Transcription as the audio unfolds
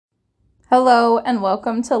Hello and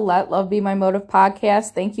welcome to Let Love Be My Motive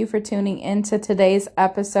podcast. Thank you for tuning in to today's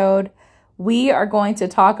episode. We are going to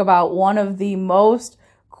talk about one of the most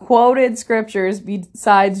quoted scriptures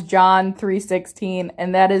besides John 3:16,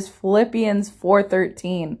 and that is Philippians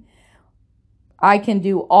 4:13. I can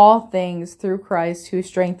do all things through Christ who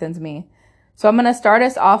strengthens me. So I'm going to start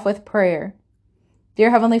us off with prayer.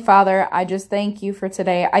 Dear Heavenly Father, I just thank you for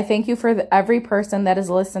today. I thank you for every person that is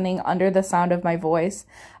listening under the sound of my voice.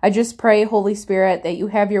 I just pray, Holy Spirit, that you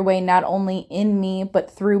have your way not only in me, but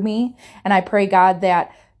through me. And I pray, God,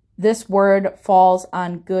 that this word falls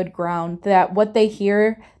on good ground, that what they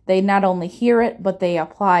hear, they not only hear it, but they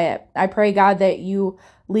apply it. I pray, God, that you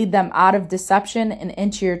lead them out of deception and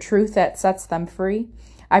into your truth that sets them free.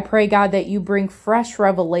 I pray, God, that you bring fresh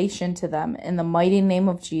revelation to them in the mighty name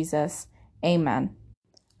of Jesus. Amen.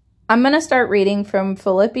 I'm going to start reading from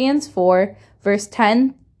Philippians 4, verse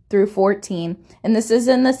 10 through 14, and this is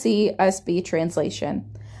in the CSB translation.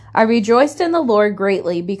 I rejoiced in the Lord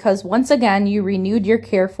greatly because once again you renewed your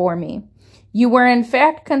care for me. You were in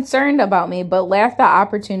fact concerned about me, but lacked the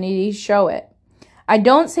opportunity to show it. I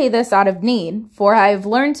don't say this out of need, for I have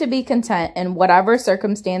learned to be content in whatever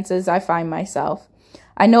circumstances I find myself.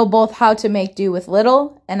 I know both how to make do with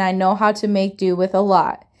little, and I know how to make do with a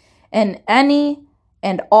lot. In any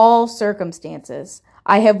and all circumstances,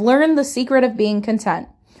 I have learned the secret of being content,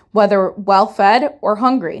 whether well-fed or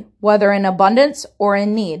hungry, whether in abundance or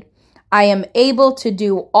in need. I am able to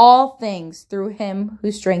do all things through him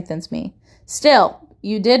who strengthens me. Still,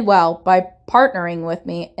 you did well by partnering with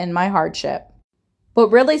me in my hardship.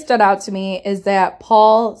 What really stood out to me is that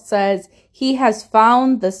Paul says he has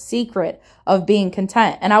found the secret of being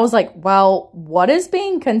content. And I was like, well, what is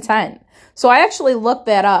being content? So I actually looked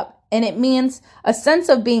that up. And it means a sense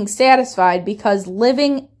of being satisfied because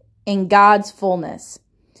living in God's fullness.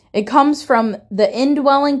 It comes from the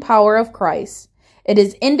indwelling power of Christ. It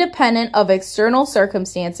is independent of external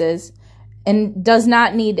circumstances and does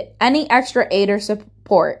not need any extra aid or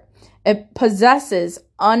support. It possesses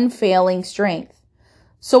unfailing strength.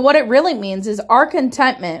 So what it really means is our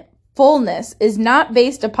contentment, fullness, is not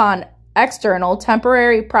based upon external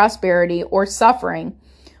temporary prosperity or suffering,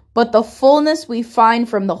 but the fullness we find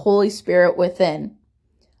from the Holy Spirit within.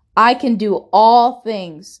 I can do all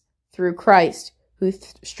things through Christ who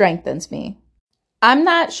strengthens me. I'm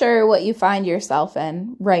not sure what you find yourself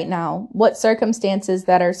in right now, what circumstances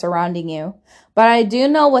that are surrounding you, but I do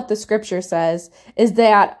know what the scripture says is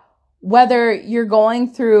that whether you're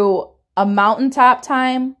going through a mountaintop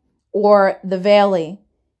time or the valley,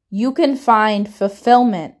 you can find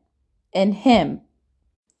fulfillment in him.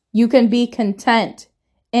 You can be content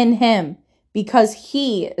in him because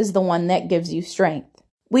he is the one that gives you strength.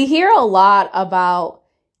 We hear a lot about,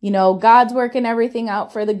 God's working everything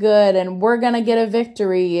out for the good and we're going to get a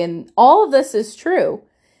victory, and all of this is true.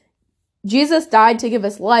 Jesus died to give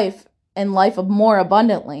us life and life more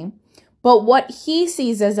abundantly. But what he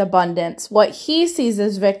sees as abundance, what he sees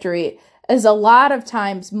as victory, is a lot of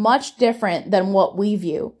times much different than what we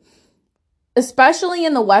view. Especially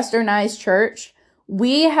in the westernized church,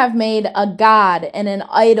 we have made a god and an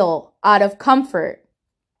idol out of comfort.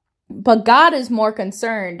 But God is more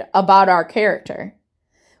concerned about our character.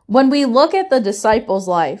 When we look at the disciples'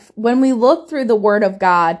 life, when we look through the Word of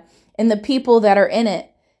God and the people that are in it,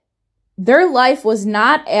 their life was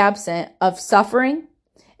not absent of suffering,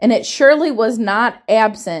 and it surely was not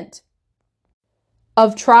absent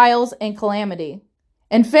of trials and calamity.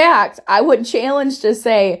 In fact, I would challenge to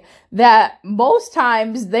say that most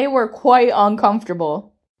times they were quite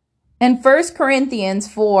uncomfortable. In 1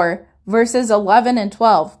 Corinthians 4, verses 11 and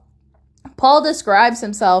 12, Paul describes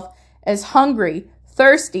himself as hungry,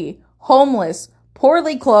 thirsty, homeless,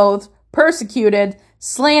 poorly clothed, persecuted,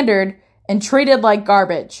 slandered, and treated like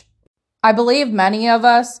garbage. I believe many of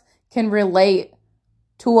us can relate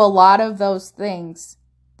to a lot of those things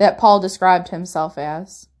that Paul described himself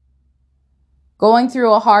as. Going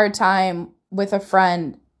through a hard time with a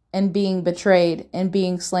friend and being betrayed and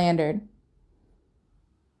being slandered.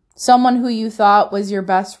 Someone who you thought was your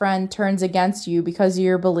best friend turns against you because of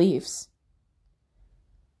your beliefs.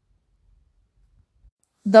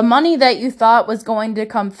 The money that you thought was going to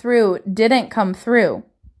come through didn't come through.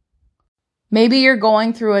 Maybe you're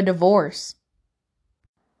going through a divorce.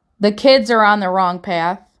 The kids are on the wrong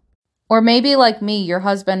path. Or maybe like me, your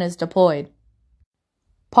husband is deployed.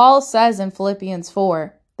 Paul says in Philippians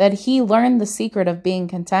 4 that he learned the secret of being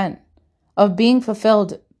content, of being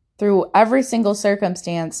fulfilled through every single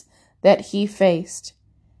circumstance that he faced,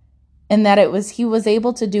 and that he was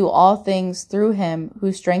able to do all things through him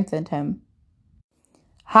who strengthened him.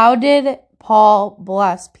 How did Paul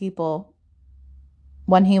bless people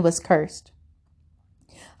when he was cursed?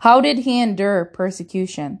 How did he endure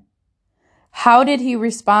persecution? How did he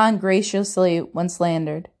respond graciously when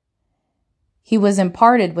slandered? He was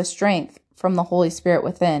imparted with strength from the Holy Spirit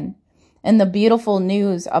within. And the beautiful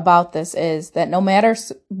news about this is that no matter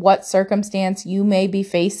what circumstance you may be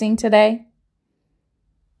facing today,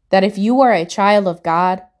 that if you are a child of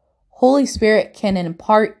God, Holy Spirit can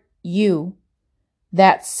impart you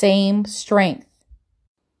that same strength.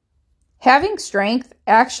 Having strength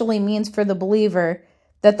actually means for the believer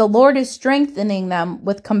that the Lord is strengthening them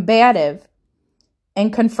with combative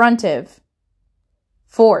and confrontive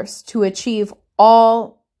force to achieve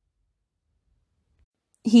all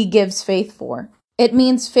he gives faith for. It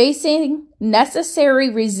means facing necessary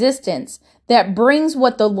resistance that brings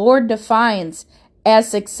what the Lord defines as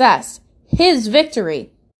success, his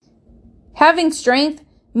victory. Having strength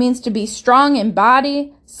means to be strong in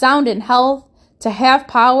body, sound in health, to have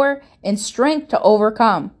power and strength to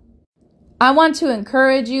overcome. I want to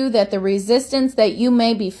encourage you that the resistance that you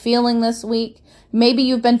may be feeling this week, maybe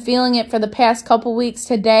you've been feeling it for the past couple weeks,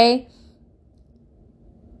 today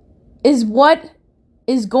is what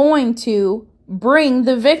is going to bring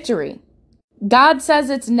the victory. God says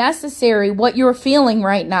it's necessary what you're feeling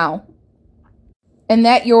right now, and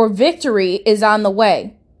that your victory is on the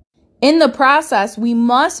way. In the process, we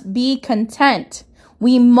must be content.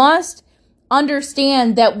 We must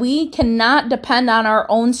understand that we cannot depend on our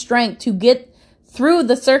own strength to get through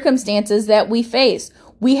the circumstances that we face.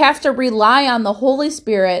 We have to rely on the Holy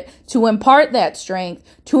Spirit to impart that strength,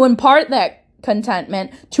 to impart that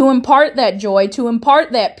contentment, to impart that joy, to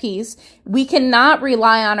impart that peace. We cannot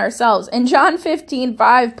rely on ourselves. And John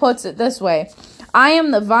 15:5 puts it this way: I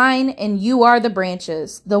am the vine and you are the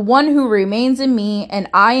branches. The one who remains in me and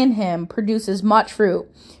I in him produces much fruit,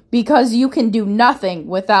 because you can do nothing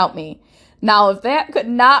without me. Now, if that could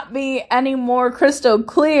not be any more crystal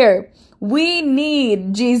clear, we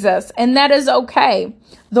need Jesus, and that is okay.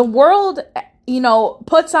 The world,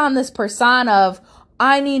 puts on this persona of,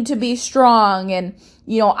 I need to be strong and,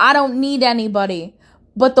 I don't need anybody.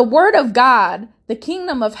 But the word of God, the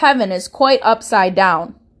kingdom of heaven, is quite upside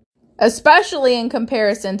down, especially in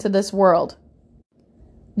comparison to this world.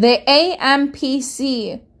 The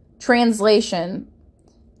AMPC translation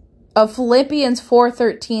of Philippians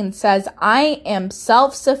 4:13 says, I am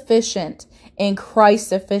self-sufficient in Christ's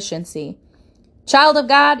sufficiency. Child of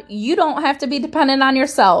God, you don't have to be dependent on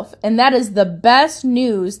yourself, and that is the best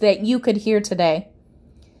news that you could hear today.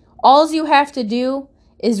 All you have to do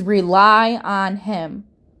is rely on him.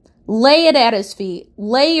 Lay it at his feet.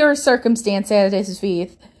 Lay your circumstance at his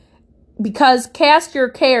feet. Because cast your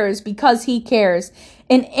cares, because he cares.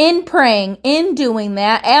 And in praying, in doing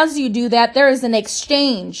that, as you do that, there is an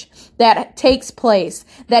exchange that takes place.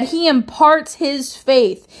 That he imparts his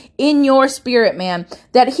faith in your spirit, man.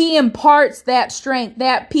 That he imparts that strength,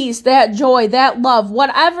 that peace, that joy, that love,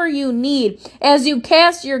 whatever you need. As you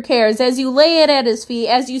cast your cares, as you lay it at his feet,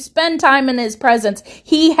 as you spend time in his presence,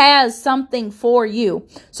 he has something for you.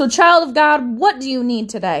 So, child of God, what do you need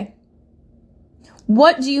today?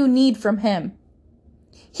 What do you need from him?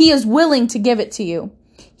 He is willing to give it to you.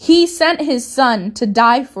 He sent his son to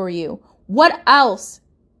die for you. What else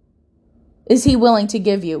is he willing to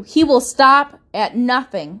give you? He will stop at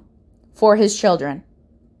nothing for his children.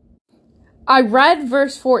 I read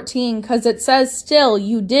verse 14 because it says, still,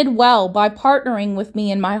 you did well by partnering with me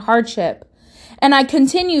in my hardship. And I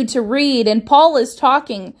continued to read, and Paul is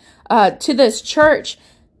talking to this church,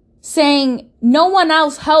 saying, no one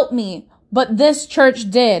else helped me, but this church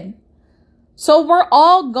did. So we're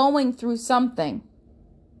all going through something.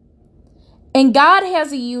 And God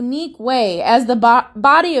has a unique way as the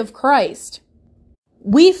body of Christ.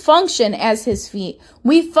 We function as his feet.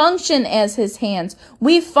 We function as his hands.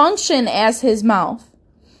 We function as his mouth.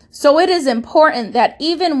 So it is important that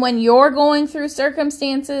even when you're going through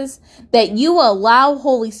circumstances, that you allow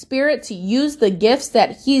Holy Spirit to use the gifts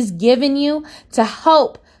that he's given you to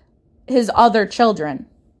help his other children.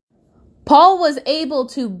 Paul was able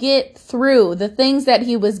to get through the things that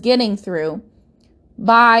he was getting through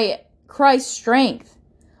by Christ's strength.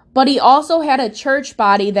 But he also had a church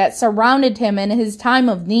body that surrounded him in his time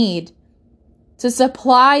of need to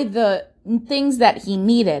supply the things that he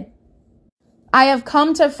needed. I have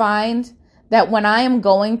come to find that when I am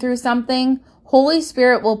going through something, Holy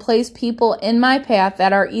Spirit will place people in my path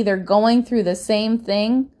that are either going through the same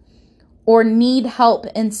thing or need help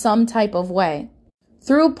in some type of way.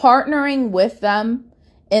 Through partnering with them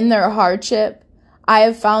in their hardship, I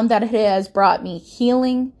have found that it has brought me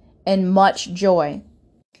healing and much joy.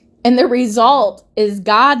 And the result is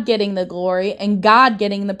God getting the glory and God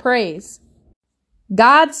getting the praise.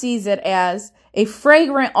 God sees it as a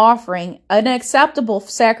fragrant offering, an acceptable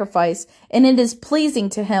sacrifice, and it is pleasing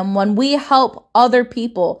to him when we help other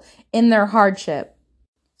people in their hardship.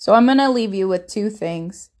 So I'm going to leave you with two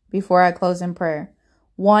things before I close in prayer.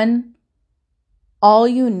 One, all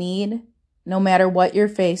you need, no matter what you're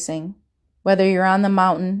facing, whether you're on the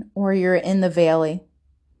mountain or you're in the valley,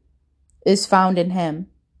 is found in him.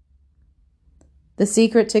 The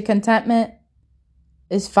secret to contentment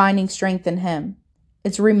is finding strength in him.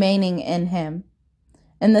 It's remaining in him.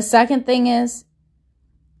 And the second thing is,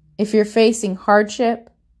 if you're facing hardship,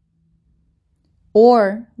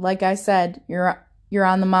 or like I said, you're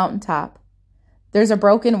on the mountaintop, there's a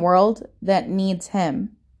broken world that needs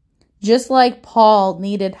him. Just like Paul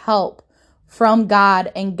needed help from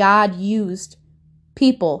God and God used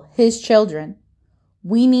people, his children,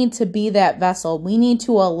 we need to be that vessel. We need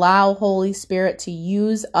to allow Holy Spirit to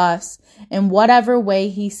use us in whatever way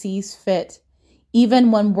he sees fit,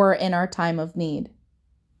 even when we're in our time of need.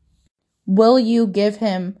 Will you give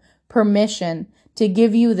him permission to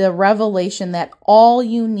give you the revelation that all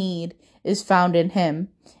you need is found in him?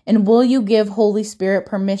 And will you give Holy Spirit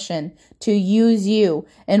permission to use you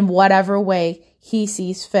in whatever way he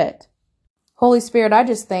sees fit? Holy Spirit, I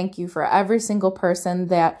just thank you for every single person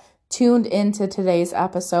that tuned into today's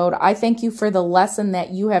episode. I thank you for the lesson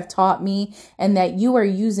that you have taught me and that you are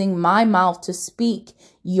using my mouth to speak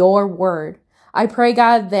your word. I pray,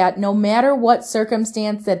 God, that no matter what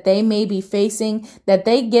circumstance that they may be facing, that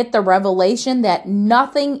they get the revelation that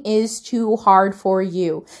nothing is too hard for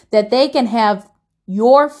you, that they can have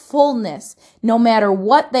your fullness no matter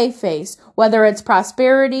what they face, whether it's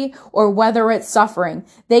prosperity or whether it's suffering.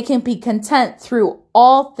 They can be content through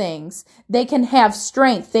all things. They can have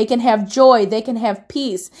strength. They can have joy. They can have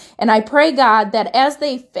peace. And I pray, God, that as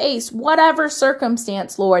they face whatever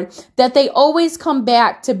circumstance, Lord, that they always come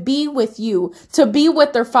back to be with you, to be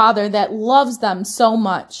with their Father that loves them so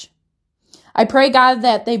much. I pray, God,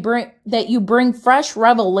 that you bring fresh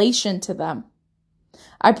revelation to them.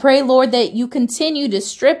 I pray, Lord, that you continue to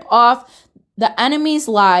strip off the enemy's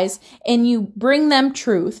lies and you bring them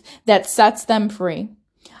truth that sets them free.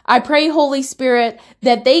 I pray, Holy Spirit,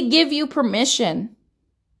 that they give you permission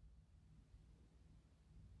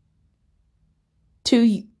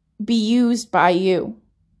to be used by you.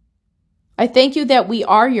 I thank you that we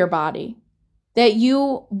are your body, that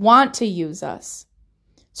you want to use us.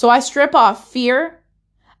 So I strip off fear.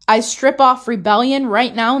 I strip off rebellion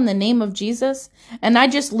right now in the name of Jesus, and I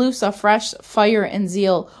just loose a fresh fire and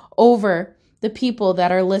zeal over the people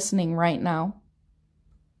that are listening right now.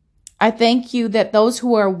 I thank you that those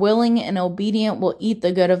who are willing and obedient will eat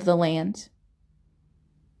the good of the land.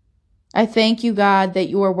 I thank you, God, that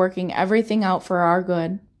you are working everything out for our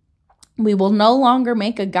good. We will no longer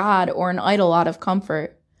make a god or an idol out of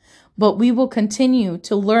comfort, but we will continue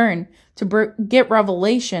to learn to get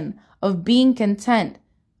revelation of being content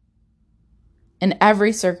in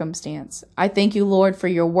every circumstance. I thank you, Lord, for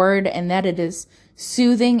your word and that it is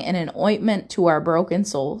soothing and an ointment to our broken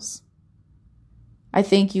souls. I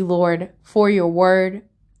thank you, Lord, for your word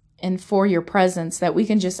and for your presence, that we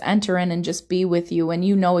can just enter in and just be with you, and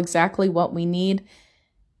you know exactly what we need.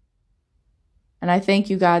 And I thank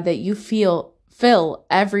you, God, that you fill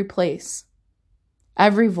every place,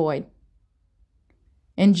 every void.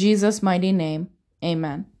 In Jesus' mighty name,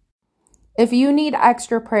 amen. If you need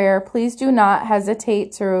extra prayer, please do not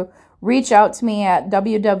hesitate to reach out to me at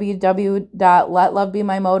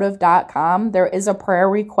www.letlovebemymotive.com. There is a prayer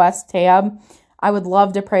request tab. I would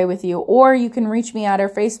love to pray with you. Or you can reach me at our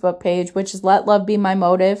Facebook page, which is Let Love Be My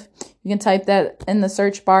Motive. You can type that in the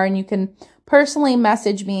search bar and you can personally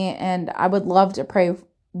message me, and I would love to pray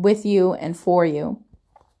with you and for you.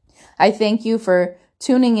 I thank you for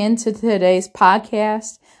tuning in to today's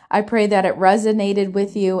podcast. I pray that it resonated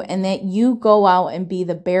with you and that you go out and be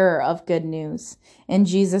the bearer of good news. In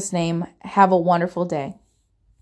Jesus' name, have a wonderful day.